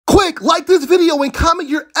quick, like this video and comment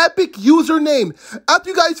your epic username. After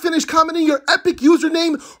you guys finish commenting your epic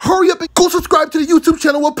username, hurry up and go subscribe to the YouTube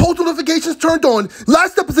channel with post notifications turned on.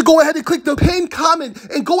 Last step is to go ahead and click the pinned comment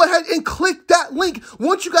and go ahead and click that link.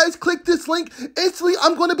 Once you guys click this link, instantly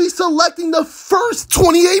I'm going to be selecting the first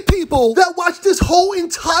 28 people that watch this whole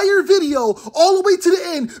entire video all the way to the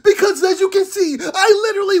end, because as you can see, I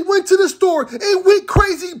literally went to the store and went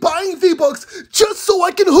crazy buying V-Bucks just so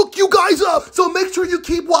I can hook you guys up. So make sure you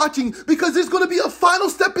keep watching, because there's going to be a final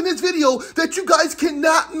step in this video that you guys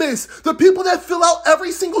cannot miss. The people that fill out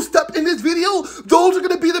every single step in this video, those are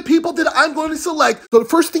going to be the people that I'm going to select. So the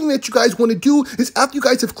first thing that you guys want to do is, after you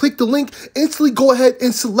guys have clicked the link, instantly go ahead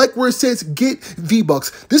and select where it says get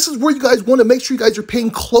V-Bucks. This is where you guys want to make sure you guys are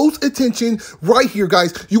paying close attention right here,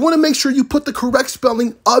 guys. You want to make sure you put the correct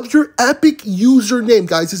spelling of your epic username,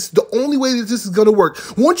 guys. This is the only way that this is going to work.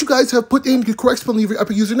 Once you guys have put in the correct spelling of your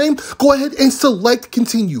epic username, go ahead and select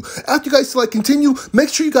continue. After you guys select continue, make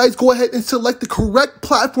sure you guys go ahead and select the correct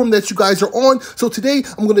platform that you guys are on. So today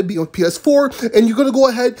I'm going to be on PS4, and you're going to go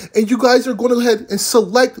ahead and you guys are going to go ahead and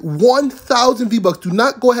select 1,000 V-Bucks. Do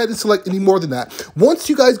not go ahead and select any more than that. Once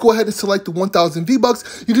you guys go ahead and select the 1,000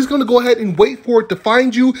 V-Bucks, you're just going to go ahead and wait for it to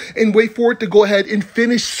find you and wait for it to go ahead and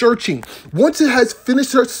finish searching. Once it has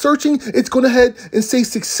finished searching, it's going to head and say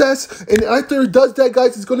success. And after it does that,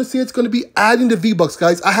 guys, it's going to say it's going to be adding the V-Bucks,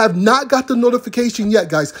 guys. I have not got the notification yet,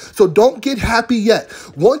 guys, so don't get happy yet.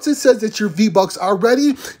 Once it says that your V-Bucks are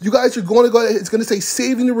ready, you guys are going to go ahead. It's going to say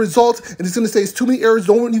saving the results, and it's going to say it's too many errors.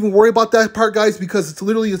 Don't even worry about that part, guys, because it's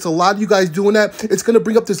a lot of you guys doing that. It's going to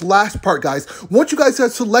bring up this last part, guys. Once you guys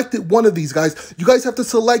have selected one of these, guys, you guys have to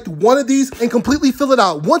select one of these and completely fill it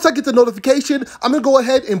out. Once I get the notification, I'm going to go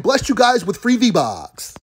ahead and bless you guys with free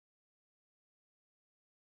V-Bucks.